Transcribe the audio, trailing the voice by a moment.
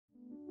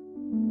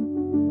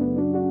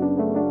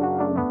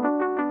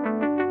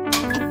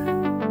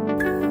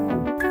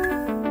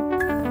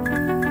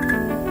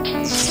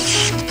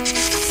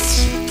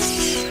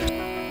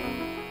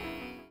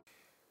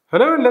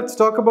Hello, and let's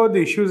talk about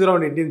the issues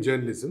around Indian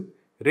journalism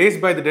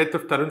raised by the death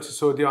of Tarun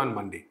Sisodia on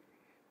Monday.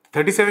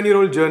 The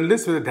 37-year-old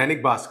journalist with the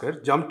Dainik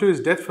Bhaskar jumped to his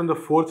death from the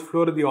fourth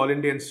floor of the All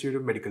India Institute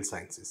of Medical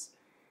Sciences.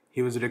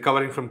 He was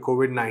recovering from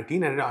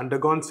COVID-19 and had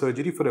undergone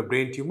surgery for a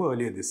brain tumor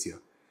earlier this year.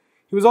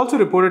 He was also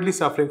reportedly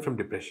suffering from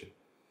depression.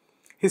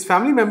 His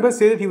family members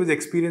say that he was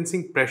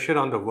experiencing pressure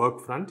on the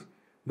work front,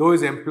 though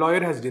his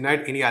employer has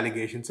denied any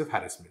allegations of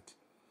harassment.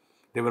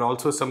 There were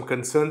also some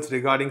concerns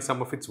regarding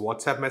some of its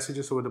WhatsApp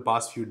messages over the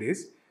past few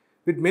days,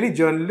 with many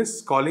journalists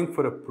calling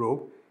for a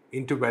probe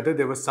into whether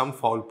there was some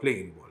foul play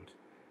involved.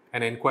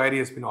 An inquiry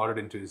has been ordered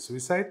into his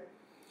suicide.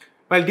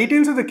 While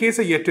details of the case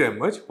are yet to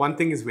emerge, one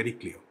thing is very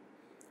clear.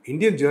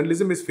 Indian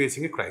journalism is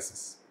facing a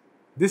crisis.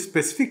 This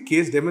specific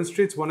case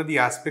demonstrates one of the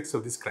aspects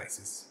of this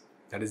crisis,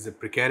 that is the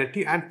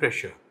precarity and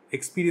pressure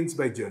experienced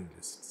by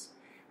journalists,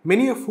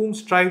 many of whom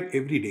strive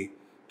every day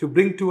to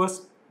bring to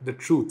us the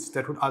truths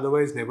that would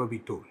otherwise never be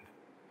told.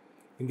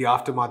 In the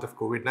aftermath of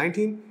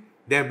COVID-19,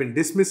 there have been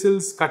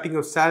dismissals, cutting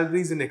of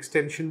salaries, and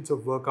extensions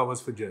of work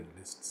hours for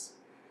journalists.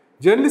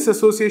 Journalist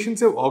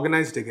associations have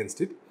organized against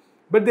it,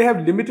 but they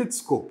have limited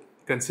scope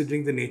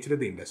considering the nature of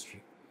the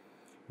industry.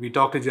 We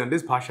talked to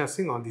journalist Bhasha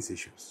Singh on these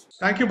issues.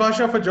 Thank you,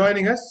 Bhasha, for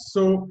joining us.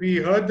 So we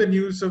heard the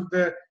news of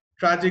the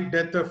tragic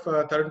death of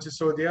Tarun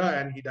Sisodia,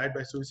 and he died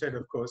by suicide,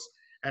 of course.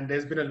 And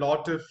there's been a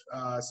lot of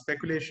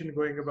speculation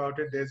going about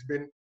it. There's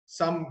been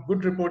some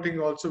good reporting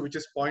also, which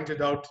has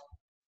pointed out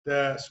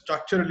the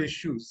structural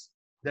issues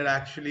that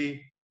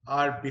actually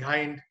are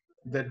behind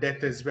the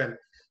death as well.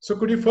 So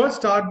could you first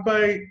start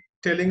by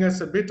telling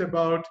us a bit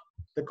about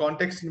the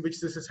context in which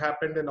this has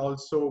happened and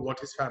also what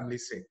his family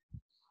say?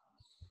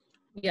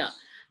 Yeah.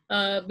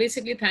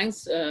 Basically,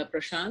 thanks,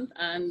 Prashant.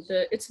 And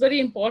it's very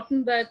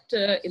important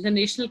that in the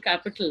national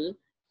capital,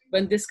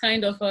 when this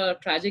kind of a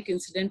tragic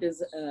incident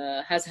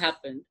has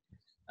happened,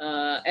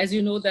 as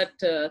you know that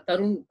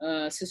Tarun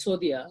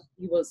Sisodia,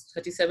 he was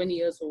 37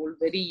 years old,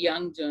 very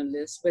young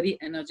journalist, very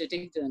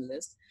energetic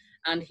journalist.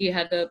 And he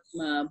had a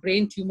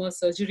brain tumor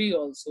surgery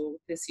also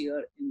this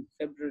year in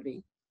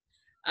February.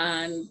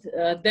 And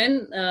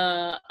then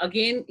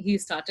again, he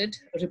started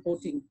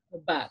reporting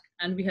back.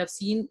 And we have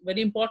seen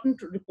very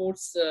important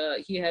reports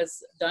he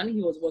has done.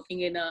 He was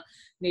working in a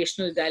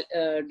national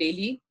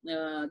daily,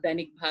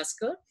 Dainik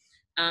Bhaskar.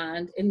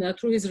 And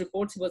through his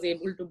reports, he was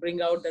able to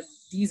bring out that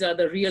these are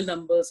the real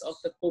numbers of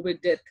the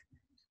COVID death,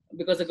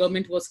 because the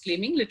government was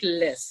claiming little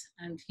less.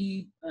 And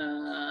he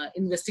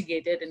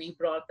investigated and he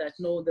brought that,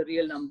 no, the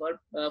real number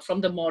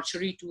from the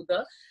mortuary to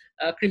the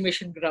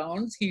cremation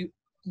grounds. He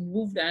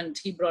moved and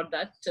he brought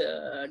that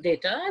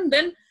data, and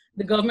then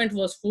the government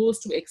was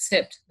forced to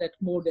accept that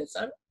more deaths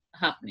are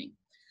happening.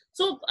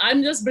 So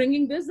I'm just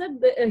bringing this,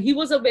 that he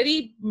was a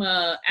very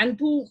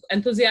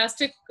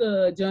enthusiastic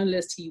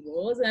journalist he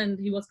was, and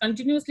he was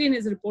continuously in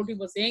his report, he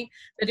was saying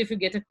that if you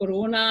get a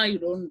corona,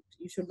 you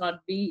should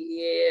not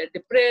be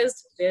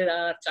depressed, there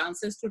are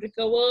chances to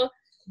recover,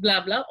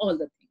 blah, blah, all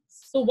the things.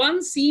 So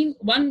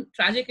one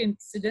tragic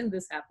incident,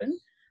 this happened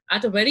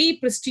at a very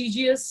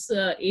prestigious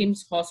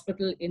AIIMS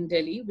hospital in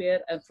Delhi,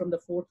 where from the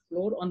fourth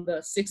floor on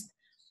the 6th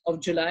of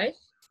July,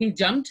 he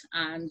jumped,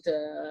 and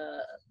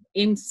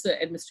AIIMS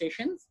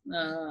administration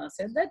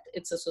said that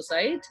it's a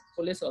suicide.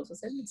 Police also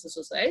said it's a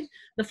suicide.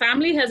 The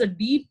family has a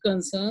deep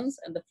concerns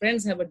and the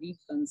friends have a deep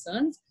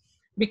concerns,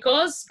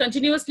 because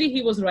continuously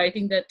he was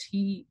writing that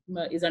he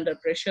is under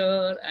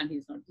pressure and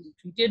he's not being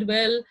treated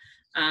well,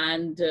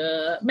 and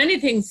many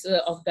things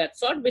of that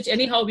sort, which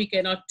anyhow we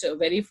cannot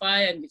verify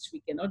and which we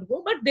cannot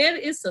go, but there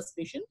is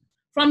suspicion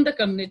from the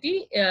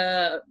community,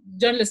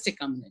 journalistic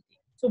community.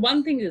 So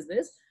one thing is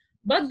this,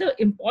 but the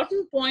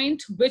important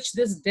point which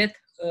this death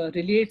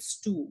relates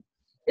to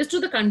is to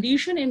the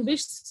condition in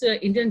which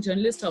Indian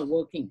journalists are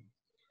working.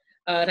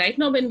 Right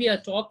now when we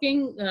are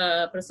talking,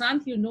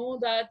 Prasant, you know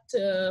that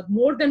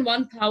more than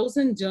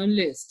 1,000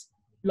 journalists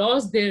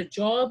lost their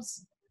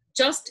jobs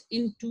just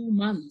in 2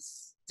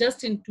 months.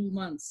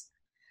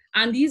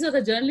 And these are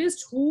the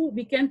journalists who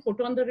we can put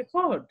on the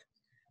record,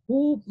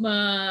 who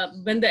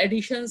when the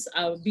editions,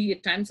 be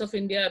it Times of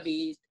India,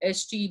 be it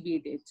HT,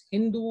 be it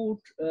Hindu,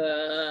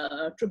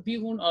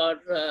 Tribune, or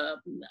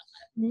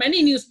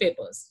many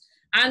newspapers.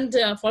 And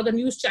for the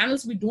news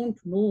channels, we don't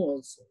know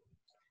also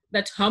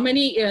that how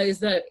many is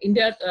the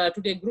India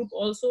Today group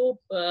also.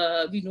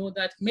 We know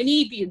that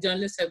many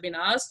journalists have been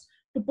asked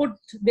to put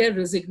their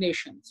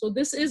resignation. So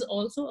this is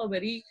also a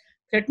very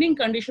threatening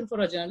condition for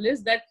a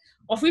journalist, that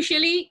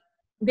officially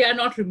they are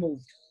not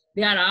removed.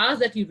 They are asked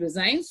that you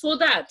resign so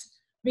that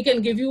we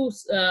can give you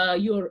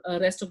your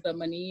rest of the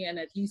money, and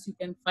at least you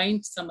can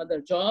find some other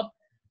job.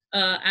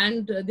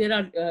 And there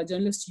are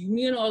journalist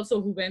union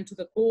also who went to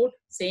the court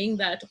saying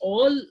that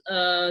all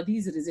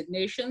these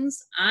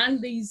resignations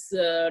and these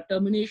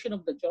termination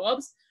of the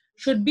jobs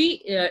should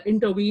be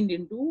intervened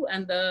into,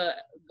 and the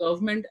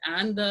government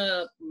and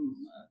the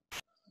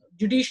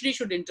judiciary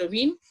should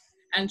intervene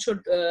and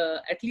should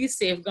at least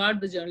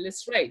safeguard the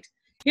journalist's right.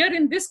 Here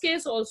in this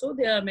case also,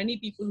 there are many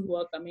people who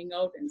are coming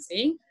out and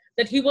saying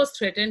that he was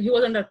threatened, he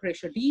was under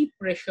pressure, deep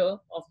pressure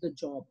of the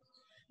job.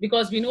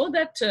 because we know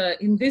that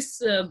in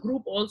this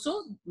group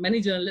also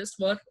many journalists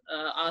were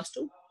asked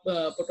to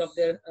put up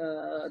their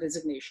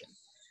resignation.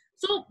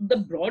 So the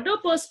broader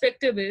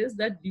perspective is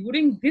that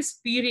during this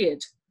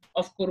period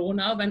of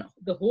corona, when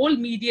the whole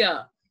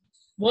media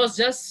was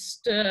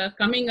just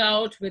coming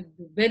out with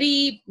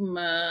very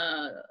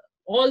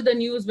all the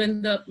news,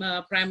 when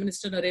the Prime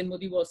Minister Narendra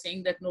Modi was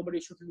saying that nobody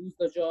should lose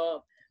the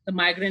job, the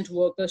migrant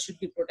workers should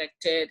be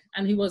protected,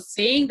 and he was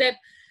saying that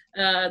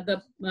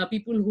the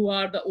people who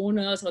are the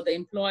owners or the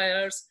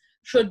employers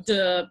should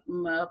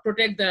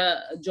protect the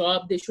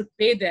job, they should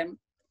pay them.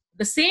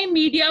 The same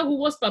media who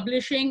was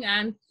publishing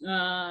and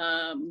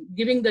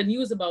giving the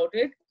news about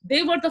it,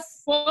 they were the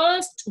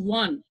first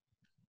one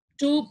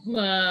to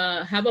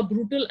have a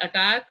brutal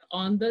attack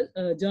on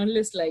the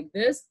journalists like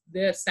this,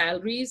 their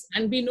salaries.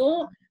 And we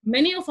know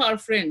many of our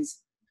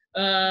friends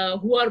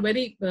who are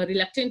very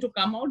reluctant to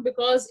come out,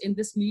 because in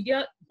this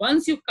media,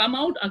 once you come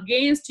out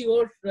against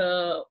your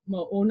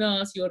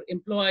owners, your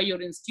employer,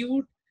 your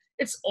institute,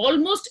 it's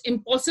almost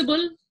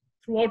impossible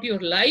throughout your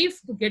life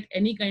to get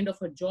any kind of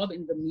a job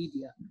in the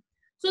media.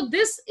 So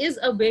this is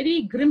a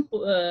very grim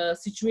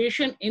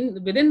situation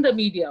within the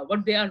media.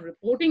 What they are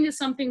reporting is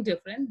something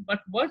different,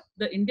 but what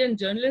the Indian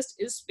journalist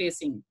is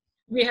facing.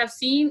 We have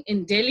seen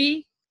in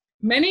Delhi,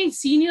 many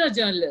senior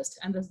journalists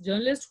and the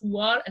journalists who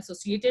are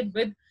associated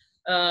with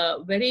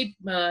very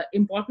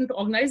important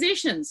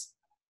organizations.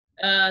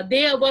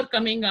 They were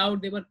coming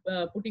out, they were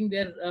putting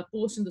their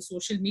posts in the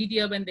social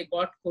media when they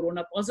got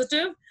corona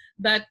positive,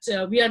 that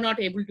we are not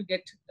able to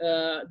get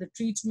the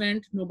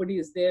treatment, nobody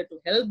is there to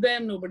help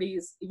them, nobody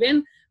is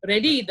even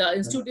ready, the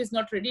institute is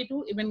not ready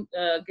to even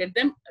get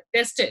them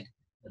tested.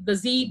 The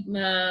Z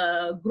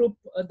group,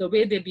 the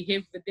way they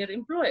behave with their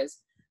employees.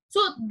 So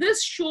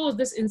this shows,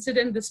 this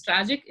incident, this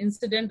tragic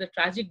incident, the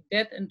tragic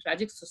death and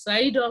tragic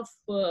suicide of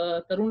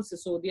Tarun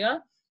Sisodia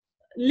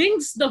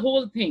links the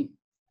whole thing.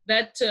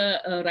 That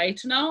right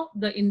now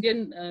the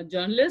Indian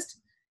journalist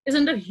is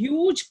under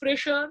huge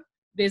pressure.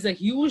 There's a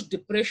huge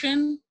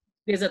depression.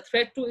 There's a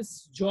threat to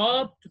his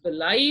job, to the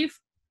life.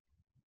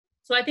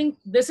 So I think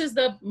this is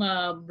the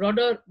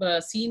broader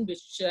scene,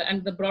 which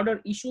and the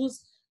broader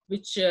issues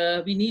which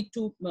we need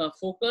to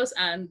focus.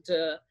 And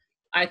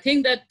I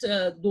think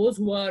that those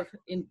who are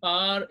in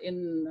power,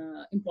 in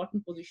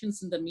important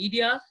positions in the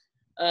media,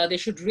 they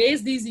should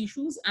raise these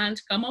issues and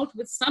come out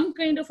with some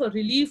kind of a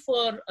relief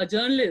for a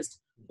journalist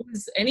who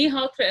is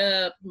anyhow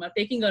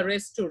taking a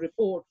risk to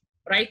report.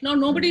 Right now,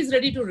 nobody is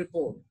ready to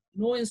report.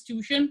 No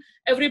institution.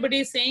 Everybody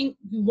is saying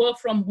you work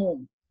from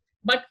home.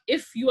 But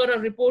if you are a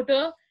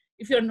reporter,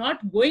 if you're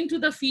not going to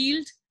the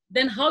field,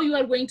 then how you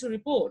are going to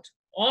report?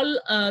 All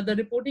the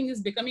reporting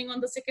is becoming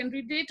on the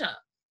secondary data.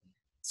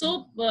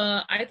 So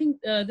I think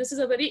this is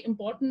a very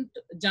important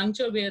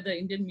juncture where the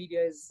Indian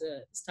media is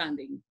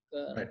standing.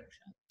 Right.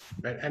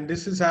 Right. And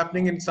this is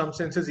happening in some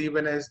senses,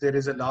 even as there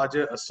is a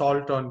larger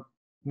assault on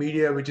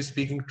media, which is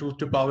speaking truth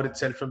to power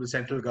itself from the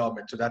central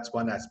government. So that's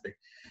one aspect.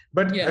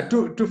 But Yeah.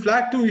 To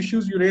flag two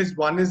issues you raised,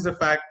 one is the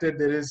fact that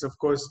there is, of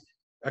course,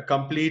 a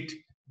complete,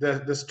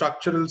 the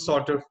structural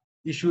sort of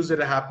issues that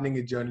are happening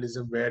in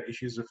journalism, where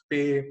issues of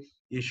pay,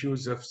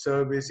 issues of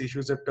service,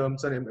 issues of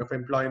terms of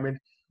employment,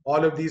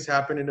 all of these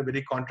happen in a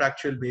very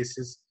contractual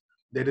basis.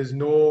 There's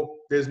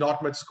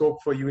not much scope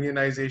for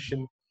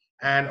unionization,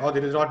 or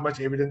there is not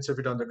much evidence of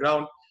it on the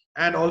ground.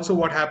 And also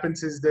what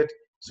happens is that,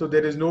 so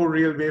there is no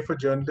real way for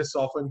journalists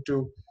often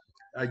to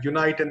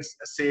unite and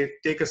say,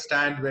 take a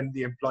stand when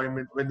the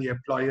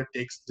employer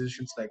takes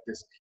decisions like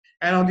this.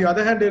 And on the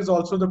other hand, there's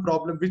also the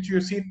problem, which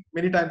you've seen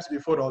many times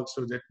before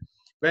also, that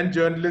when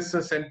journalists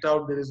are sent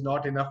out, there is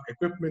not enough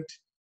equipment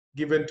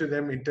given to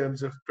them in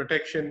terms of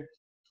protection.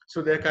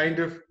 So they're kind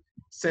of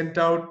sent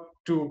out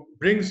to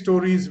bring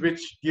stories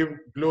which give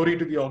glory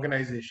to the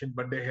organization,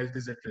 but their health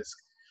is at risk.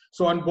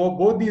 So on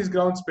both these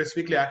grounds,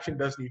 specifically, action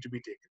does need to be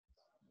taken.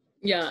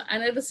 Yeah,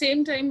 and at the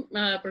same time,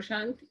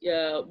 Prashant,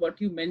 what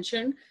you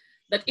mentioned,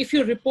 that if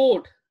you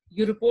report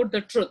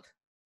the truth.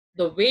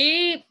 The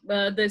way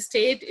the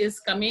state is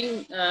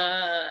coming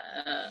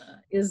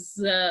is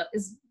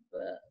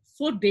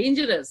so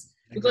dangerous,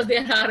 because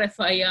there are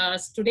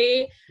FIRs.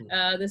 Today,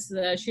 this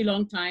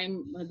Shillong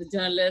Time, the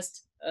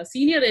journalist,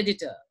 senior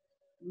editor,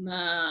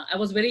 I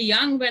was very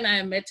young when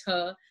I met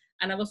her,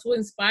 and I was so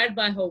inspired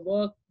by her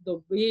work,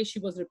 the way she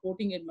was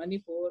reporting in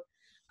Manipur.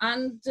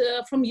 And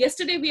from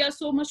yesterday, we are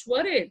so much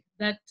worried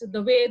that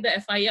the way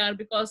the FIR,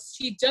 because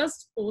she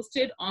just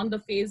posted on the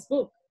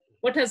Facebook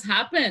what has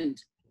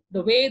happened,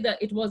 the way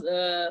that it was,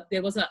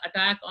 there was an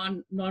attack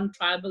on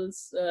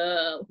non-tribals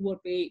who were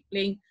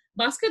playing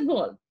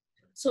basketball.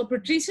 So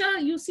Patricia,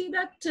 you see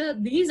that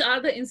these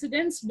are the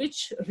incidents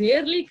which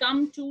rarely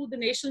come to the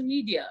national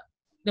media,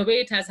 the way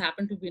it has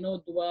happened to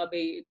Vinod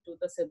Duabe, to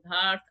the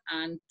Siddharth,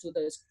 and to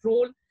the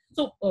Scroll.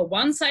 So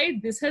one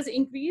side, this has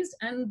increased,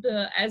 and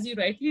as you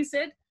rightly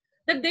said,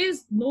 that there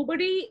is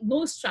nobody,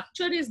 no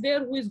structure is there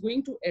who is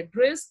going to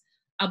address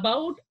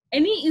about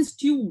any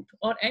institute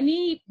or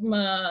any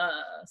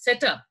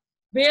setup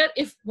where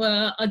if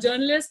a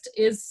journalist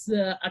is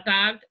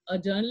attacked, a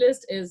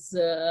journalist is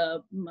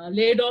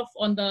laid off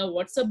on the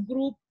WhatsApp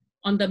group,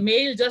 on the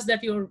mail, just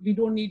that we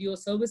don't need your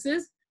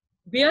services,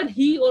 where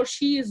he or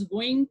she is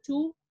going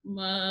to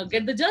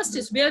get the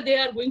justice, where they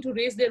are going to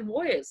raise their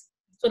voice.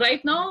 So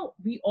right now,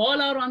 we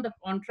all are on the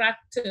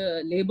contract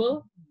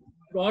labor.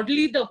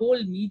 Broadly, the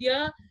whole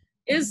media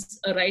is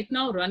right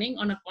now running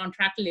on a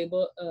contract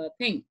labor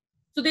thing.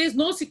 So there is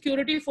no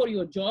security for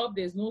your job,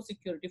 there is no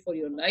security for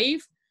your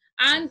life.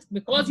 And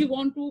because you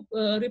want to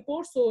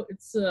report, so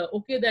it's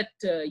okay that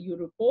you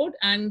report.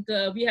 And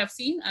we have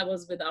seen, I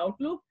was with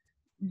Outlook,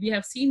 we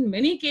have seen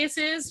many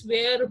cases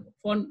where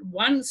for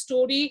one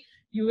story,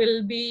 you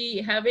will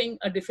be having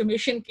a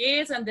defamation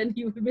case, and then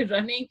you will be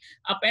running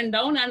up and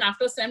down. And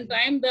after some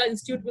time, the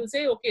institute will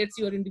say, okay, it's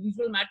your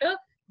individual matter,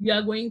 we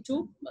are going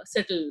to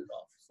settle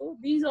off. So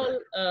these all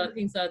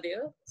things are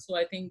there. So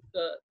I think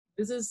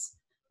this is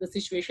the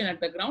situation at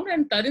the ground.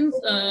 And Tarun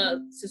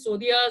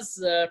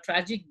Sisodia's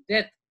tragic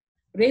death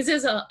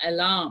raises an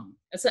alarm.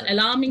 It's an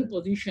alarming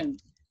position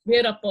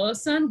where a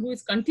person who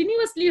is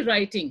continuously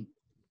writing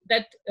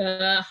that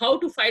how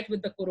to fight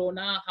with the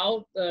corona,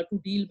 how to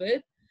deal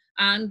with,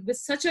 and with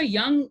such a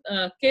young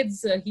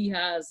kids, he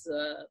has,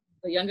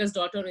 the youngest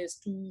daughter is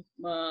 2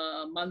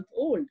 months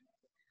old.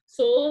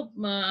 So,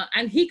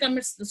 and he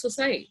commits the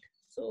suicide.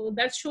 So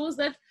that shows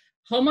that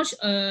how much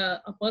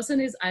a person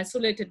is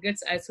isolated,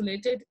 gets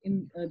isolated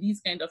in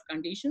these kind of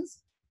conditions.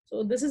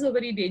 So this is a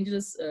very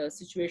dangerous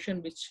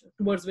situation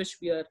towards which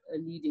we are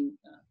leading.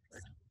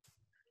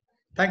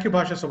 Thank you,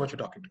 Bhasha, so much for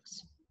talking to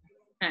us.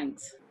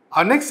 Thanks.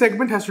 Our next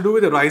segment has to do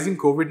with the rising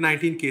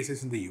COVID-19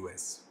 cases in the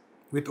US.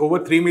 With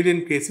over 3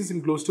 million cases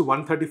and close to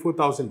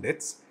 134,000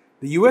 deaths,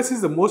 the US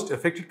is the most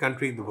affected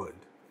country in the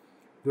world.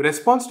 The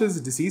response to this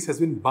disease has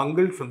been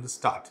bungled from the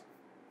start,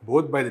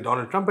 both by the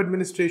Donald Trump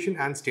administration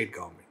and state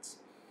governments.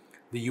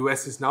 The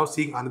US is now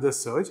seeing another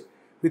surge,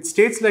 with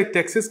states like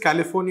Texas,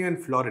 California,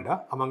 and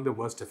Florida among the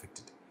worst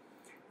affected.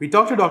 We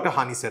talked to Dr.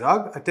 Hani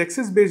Serag, a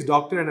Texas-based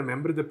doctor and a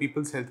member of the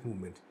People's Health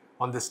Movement,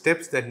 on the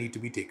steps that need to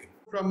be taken.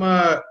 From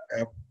a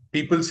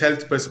people's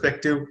health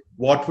perspective,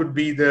 what would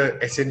be the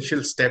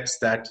essential steps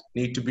that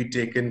need to be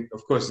taken?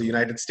 Of course, the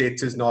United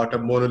States is not a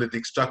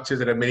monolithic structure.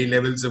 There are many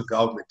levels of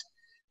government.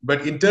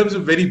 But in terms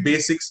of very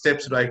basic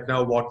steps right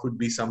now, what would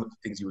be some of the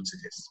things you would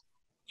suggest?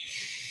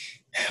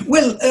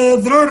 Well,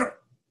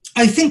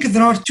 I think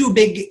there are two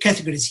big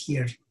categories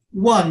here.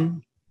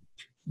 One,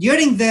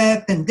 during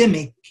the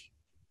pandemic,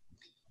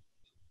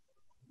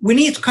 we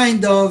need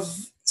kind of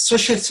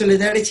social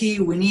solidarity,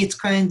 we need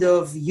kind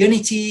of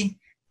unity,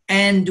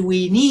 and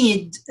we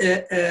need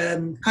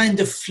kind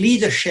of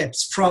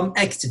leaderships from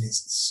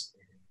activists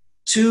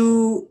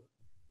to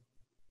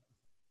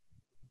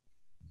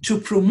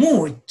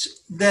promote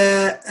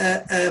the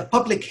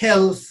public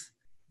health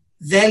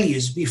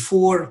values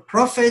before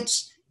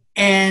profits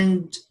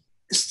and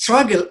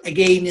struggle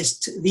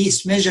against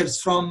these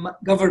measures from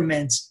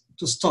governments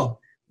to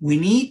stop. We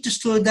need to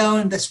slow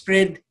down the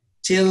spread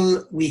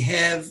till we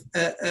have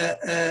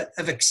a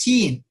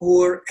vaccine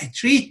or a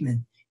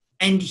treatment.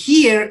 And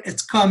here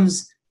it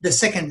comes the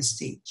second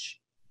stage.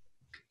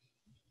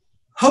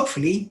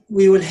 Hopefully,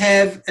 we will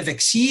have a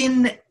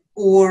vaccine,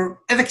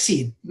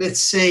 let's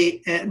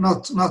say,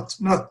 not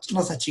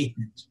a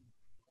treatment,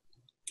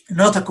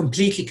 not a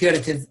completely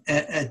curative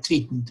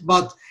treatment,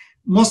 but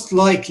most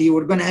likely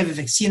we're going to have a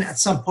vaccine at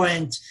some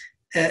point,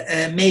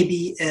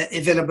 maybe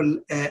available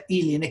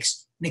early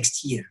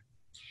next year.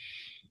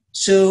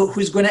 So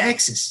who's going to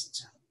access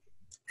it?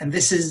 And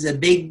this is the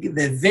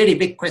very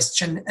big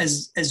question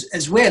as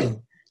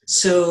well.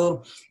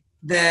 So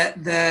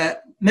the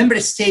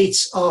member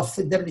states of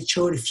the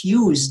WHO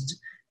refused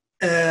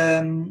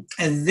a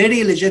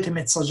very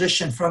legitimate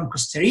suggestion from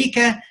Costa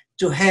Rica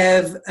to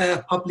have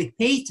a public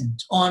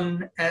patent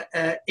on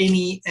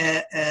any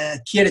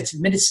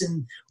curative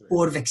medicine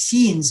or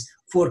vaccines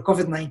for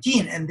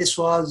COVID-19, and this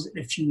was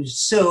refused.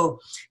 So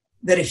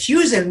the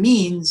refusal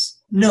means,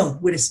 no,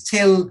 we're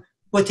still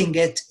putting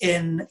it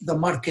in the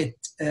market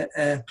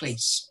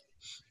place.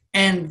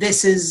 And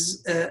this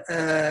is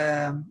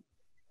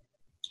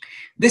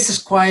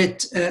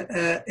quite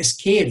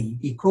scary,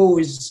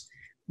 because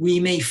we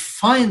may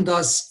find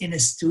us in a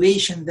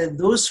situation that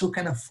those who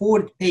can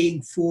afford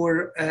paying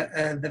for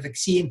the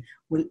vaccine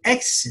will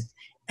access it.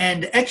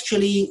 And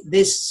actually,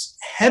 this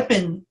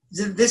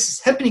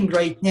is happening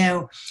right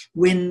now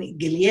when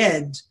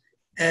Gilead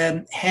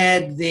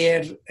had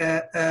their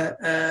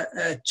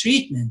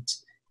treatment.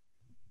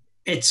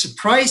 Its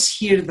price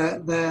here,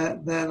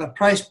 the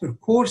price per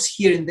course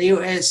here in the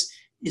US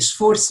is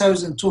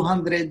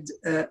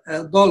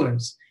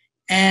 $4,200.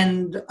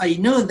 And I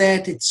know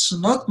that it's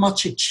not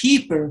much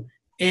cheaper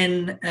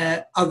in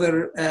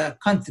other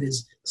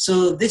countries.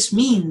 So this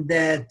means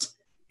that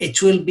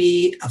it will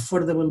be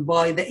affordable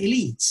by the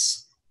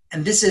elites.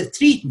 And this is a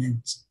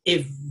treatment.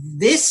 If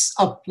this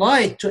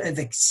applied to a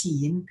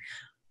vaccine,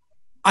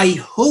 I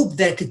hope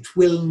that it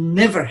will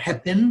never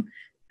happen.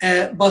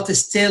 but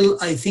still,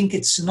 I think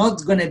it's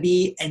not going to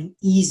be an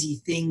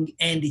easy thing,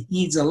 and it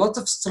needs a lot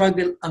of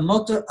struggle, a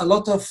lot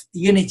of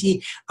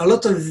unity, a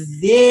lot of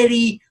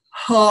very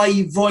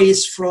high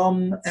voice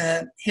from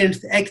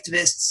health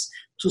activists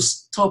to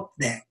stop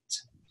that.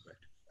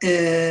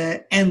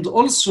 And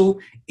also,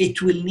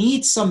 it will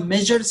need some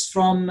measures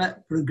from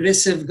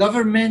progressive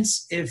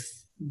governments, if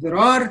there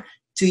are,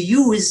 to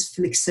use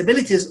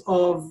flexibilities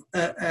of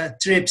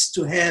trips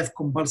to have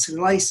compulsory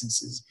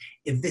licenses.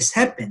 If this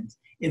happened,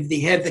 if they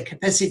have the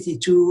capacity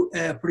to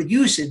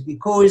produce it,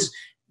 because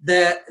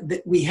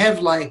we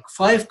have like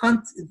five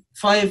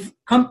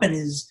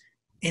companies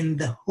in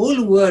the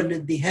whole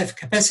world, they have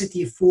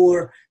capacity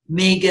for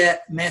mega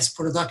mass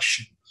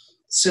production.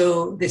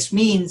 So this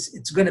means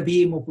it's going to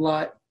be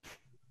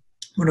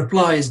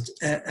monopolized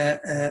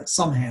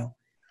somehow.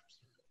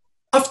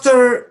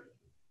 After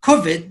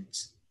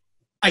COVID,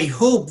 I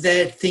hope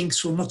that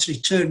things will not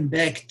return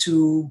back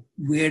to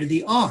where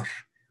they are.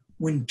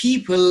 When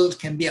people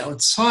can be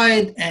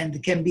outside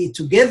and can be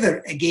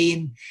together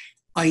again,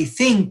 I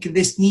think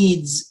this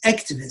needs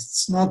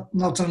activists,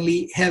 not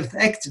only health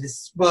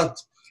activists, but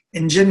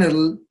in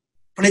general,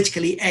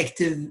 politically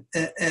active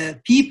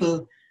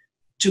people,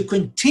 to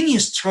continue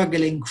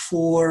struggling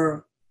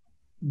for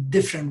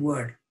different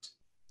world.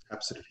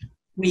 Absolutely.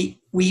 We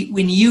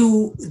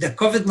knew the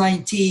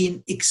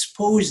COVID-19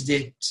 exposed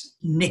it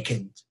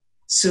naked.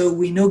 So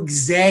we know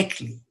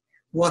exactly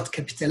what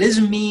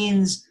capitalism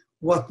means,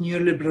 what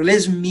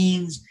neoliberalism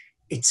means.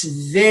 It's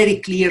very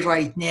clear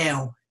right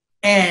now.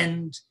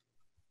 And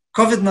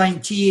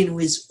COVID-19,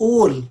 with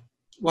all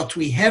what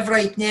we have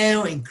right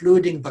now,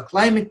 including the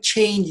climate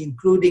change,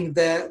 including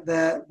the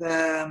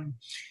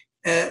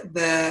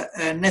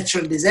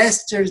natural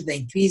disasters, the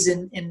increase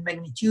in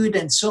magnitude,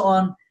 and so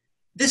on,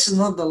 this is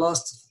not the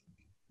last.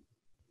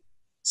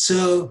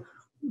 So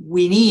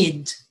we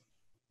need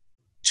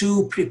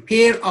to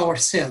prepare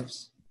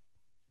ourselves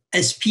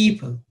as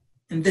people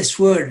in this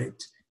world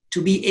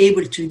to be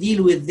able to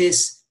deal with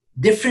this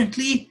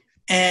differently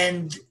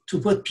and to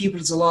put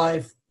people's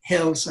life,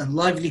 health, and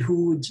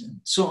livelihoods,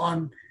 and so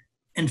on,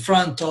 in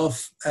front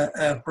of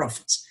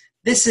profits.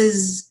 This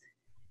is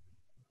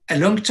a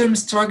long-term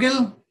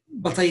struggle,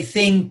 but I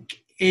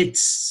think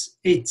it's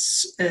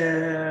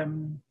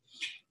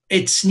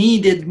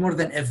needed more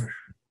than ever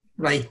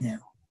right now.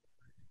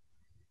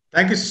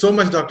 Thank you so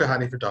much, Dr.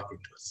 Hani, for talking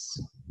to us.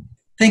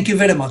 Thank you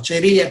very much. I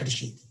really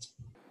appreciate it.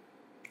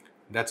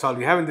 That's all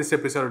we have in this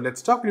episode of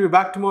Let's Talk. We'll be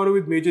back tomorrow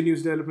with major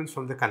news developments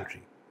from the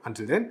country.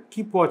 Until then,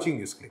 keep watching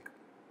NewsClick.